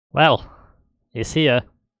Well, it's here.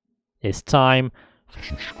 It's time.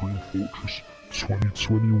 Screen Fortress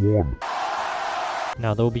 2021.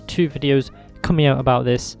 Now there will be 2 videos coming out about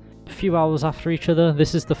this a few hours after each other.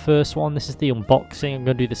 This is the first one. This is the unboxing. I'm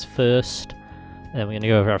going to do this first. And then we're going to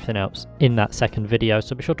go over everything else in that second video.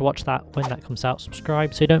 So be sure to watch that when that comes out.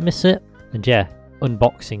 Subscribe so you don't miss it. And yeah,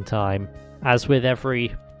 unboxing time. As with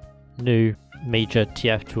every new major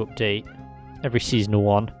TF2 update, every seasonal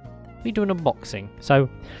one, we do an unboxing. So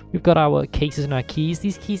we've got our cases and our keys.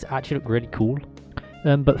 These keys actually look really cool.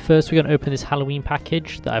 But first we're going to open this Halloween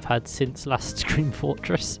package that I've had since last Scream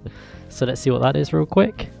Fortress. So let's see what that is real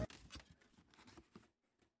quick.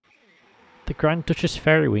 The Grand Duchess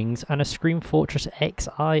Fairy Wings and a Scream Fortress XIII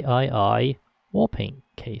Warpaint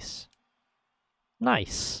case.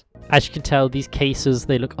 Nice. As you can tell, these cases,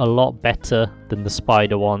 they look a lot better than the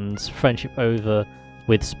spider ones. Friendship over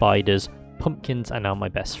with spiders. Pumpkins are now my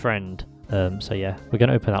best friend. So yeah, we're going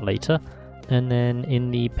to open that later. And then in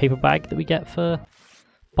the paper bag that we get for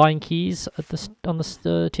buying keys at on the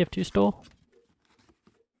TF2 store,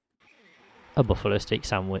 a buffalo steak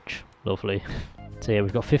sandwich. Lovely. So yeah,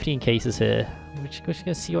 we've got 15 cases here. We're just going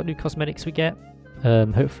to see what new cosmetics we get.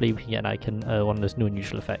 Hopefully we can get an icon, one of those new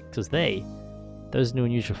unusual effects, because those new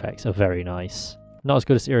unusual effects are very nice. Not as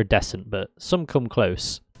good as iridescent, but some come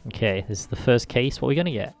close. Okay, this is the first case. What are we going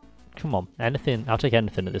to get? Come on, anything. I'll take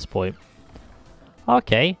anything at this point.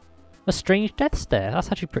 Okay, a strange death stare.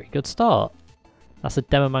 That's actually a pretty good start. That's a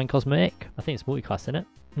Demo Man cosmetic. I think it's multi-class, isn't it?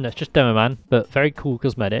 No, it's just Demo Man, but very cool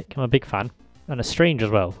cosmetic. I'm a big fan. And a strange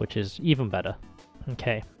as well, which is even better.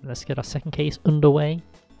 Okay, let's get our second case underway.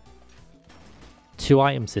 2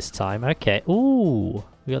 items this time. Okay, ooh,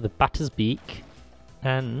 we got the Batter's Beak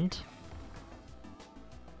and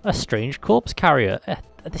a strange corpse carrier.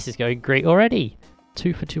 This is going great already.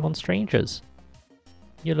 2 for 2 on strangers.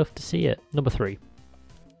 You'll love to see it. Number 3.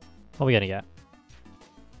 What are we going to get?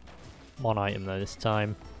 1 item though this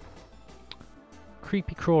time.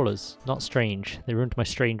 Creepy crawlers. Not strange. They ruined my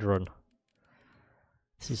strange run.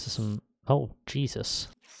 This is some... Oh, Jesus.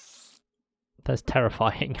 That's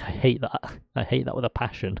terrifying. I hate that. I hate that with a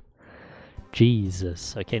passion.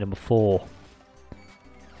 Jesus. Okay, number 4.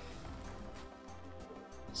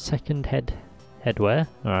 Second headwear.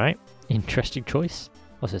 Alright. Interesting choice.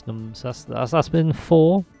 What's this number? So that's been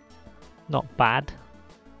 4. Not bad.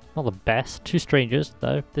 Not the best. 2 strangers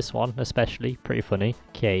though. This one especially. Pretty funny.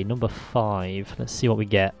 Okay, number 5. Let's see what we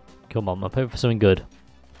get. Come on, I'm hoping for something good.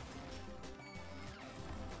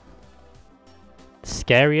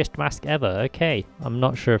 Scariest mask ever. Okay, I'm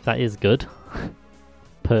not sure if that is good.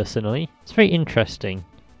 Personally. It's very interesting.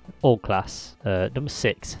 All class. Number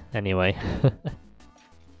 6 anyway.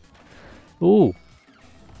 Ooh.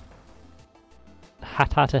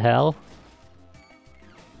 Hat out of hell.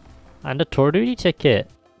 And a tour duty ticket.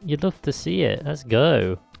 You'd love to see it. Let's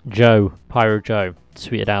go. Joe, Pyro Joe,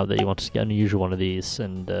 tweeted out that he wanted to get an unusual one of these,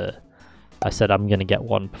 and I said I'm going to get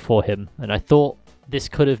one before him. And I thought this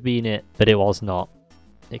could have been it, but it was not.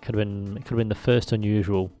 It could have been the first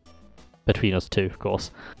unusual between us two, of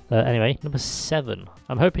course. Anyway, number 7.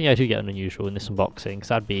 I'm hoping I do get an unusual in this unboxing, because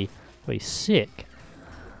that'd be very sick.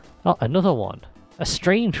 Oh, another one. A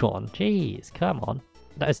strange one. Jeez, come on.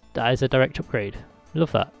 That is a direct upgrade.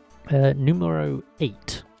 Love that. Numero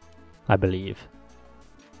 8, I believe.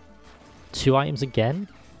 2 items again.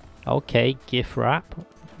 Okay, gift wrap.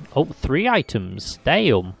 Oh, 3 items.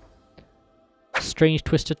 Damn. Strange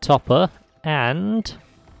twisted topper and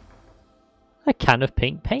a can of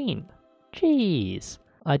pink paint. Jeez.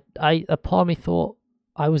 A part of me thought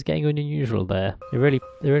I was getting an unusual there. They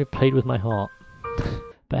really played with my heart.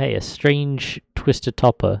 But hey, a strange twisted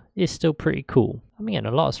topper is still pretty cool. I'm getting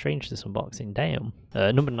a lot of strange this unboxing, damn.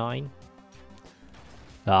 Number 9.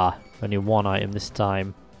 Ah, only 1 item this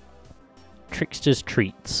time. Trickster's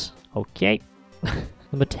Treats. Okay.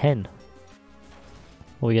 Number 10.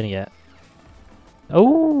 What are we gonna get?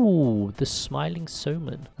 Oh, the Smiling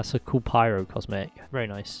Soman. That's a cool pyro cosmetic. Very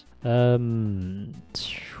nice. 11?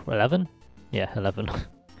 Yeah, 11.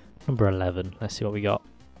 Number 11. Let's see what we got.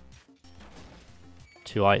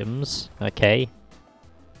 2 items. Okay.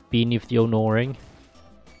 Beanie of the All-Gnawing.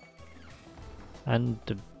 And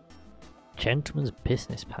the Gentleman's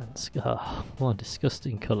Business Pants. Oh, what a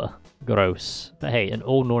disgusting colour. Gross. But hey, an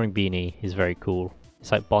All-Gnawing beanie is very cool.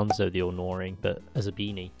 It's like Bonzo the All-Gnawing, but as a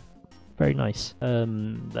beanie. Very nice.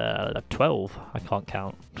 12. I can't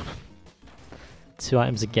count. 2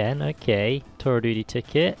 items again. Okay. Tour duty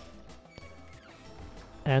ticket.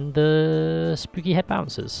 And the spooky head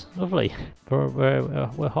bouncers. Lovely.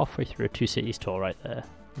 We're halfway through a 2 cities tour right there.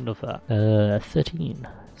 Love that. 13.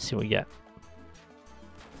 Let's see what we get.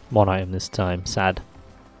 1 item this time. Sad.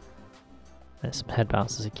 There's some head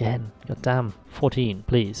bouncers again. God damn. 14,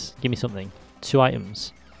 please. Give me something. 2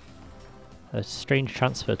 items. A strange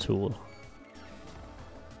transfer tool.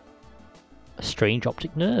 A strange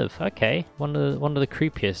optic nerve. Okay. One of the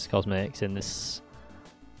creepiest cosmetics in this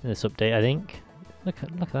update, I think. Look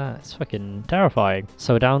at that. It's fucking terrifying.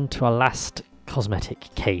 So we're down to our last cosmetic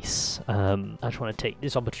case. I just want to take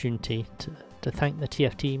this opportunity to thank the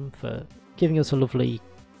TF team for giving us a lovely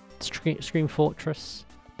Scream Fortress.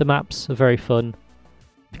 The maps are very fun.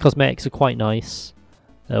 The cosmetics are quite nice.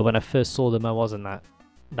 When I first saw them, I wasn't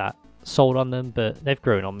that sold on them, but they've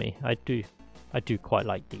grown on me. I do quite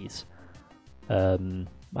like these. I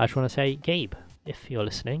just want to say, Gabe, if you're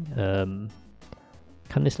listening,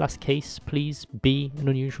 can this last case please be an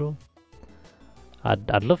unusual?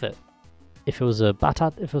 I'd love it. If it was a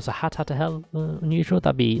hat out of hell unusual,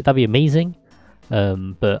 that'd be amazing.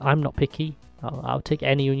 But I'm not picky. I'll take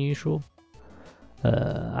any unusual.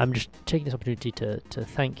 I'm just taking this opportunity to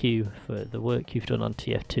thank you for the work you've done on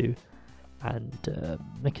TF2 and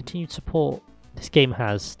the continued support this game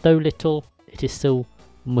has. Though little, it is still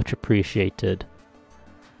much appreciated.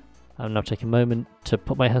 I'm now taking a moment to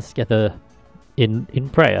put my hands together in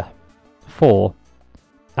prayer for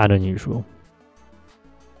an unusual.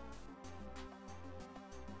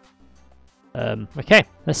 Okay,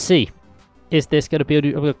 let's see. Is this going to be?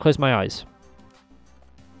 I'm going to close my eyes.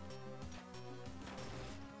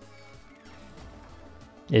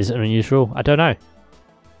 Is it unusual? I don't know.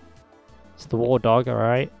 It's the war dog,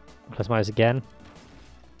 alright. Close my eyes again.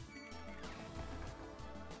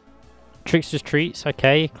 Trickster's treats,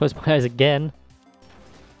 okay. Close my eyes again.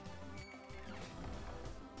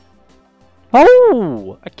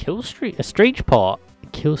 Oh! A kill streak, a strange part. A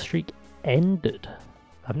kill streak ended.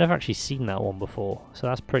 I've never actually seen that one before, so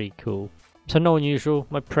that's pretty cool. So no unusual.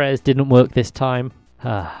 My prayers didn't work this time.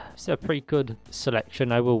 It's a pretty good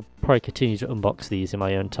selection. I will probably continue to unbox these in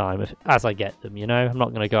my own time as I get them, you know. I'm not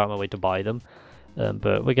going to go out my way to buy them,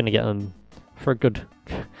 but we're going to get them for a good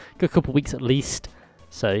couple of weeks at least.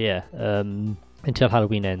 So yeah, until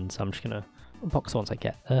Halloween ends, I'm just going to unbox the ones I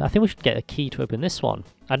get. I think we should get a key to open this one.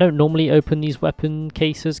 I don't normally open these weapon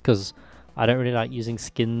cases because I don't really like using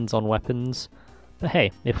skins on weapons. But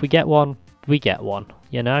hey, if we get one, we get one,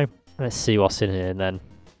 you know. Let's see what's in here then.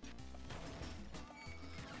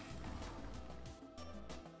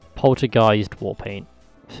 Poltergeist war paint.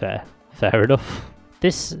 Fair enough.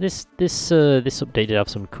 This update did have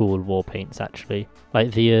some cool war paints actually.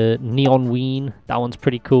 Like the Neon Ween, that one's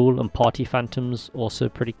pretty cool, and Party Phantoms also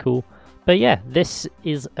pretty cool. But yeah, this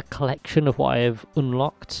is a collection of what I have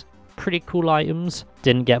unlocked. Pretty cool items.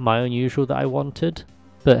 Didn't get my unusual that I wanted,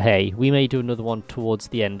 but hey, we may do another one towards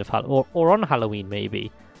the end of or on Halloween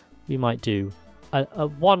maybe. We might do a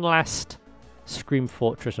one last Scream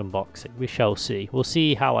Fortress unboxing. We shall see. We'll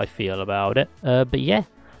see how I feel about it. But yeah,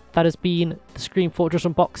 that has been the Scream Fortress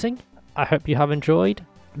unboxing. I hope you have enjoyed.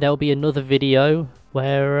 There'll be another video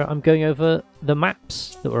where I'm going over the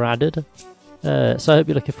maps that were added. So I hope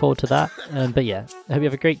you're looking forward to that. But yeah, I hope you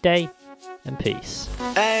have a great day and peace.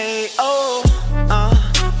 Hey, oh,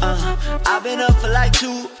 I've been up for like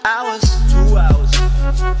 2 hours. 2 hours.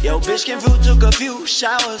 Yo, bitch came through, took a few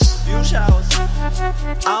showers.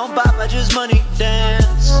 I don't bop, I just money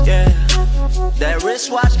dance, yeah. That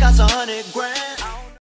wristwatch costs 100 grand.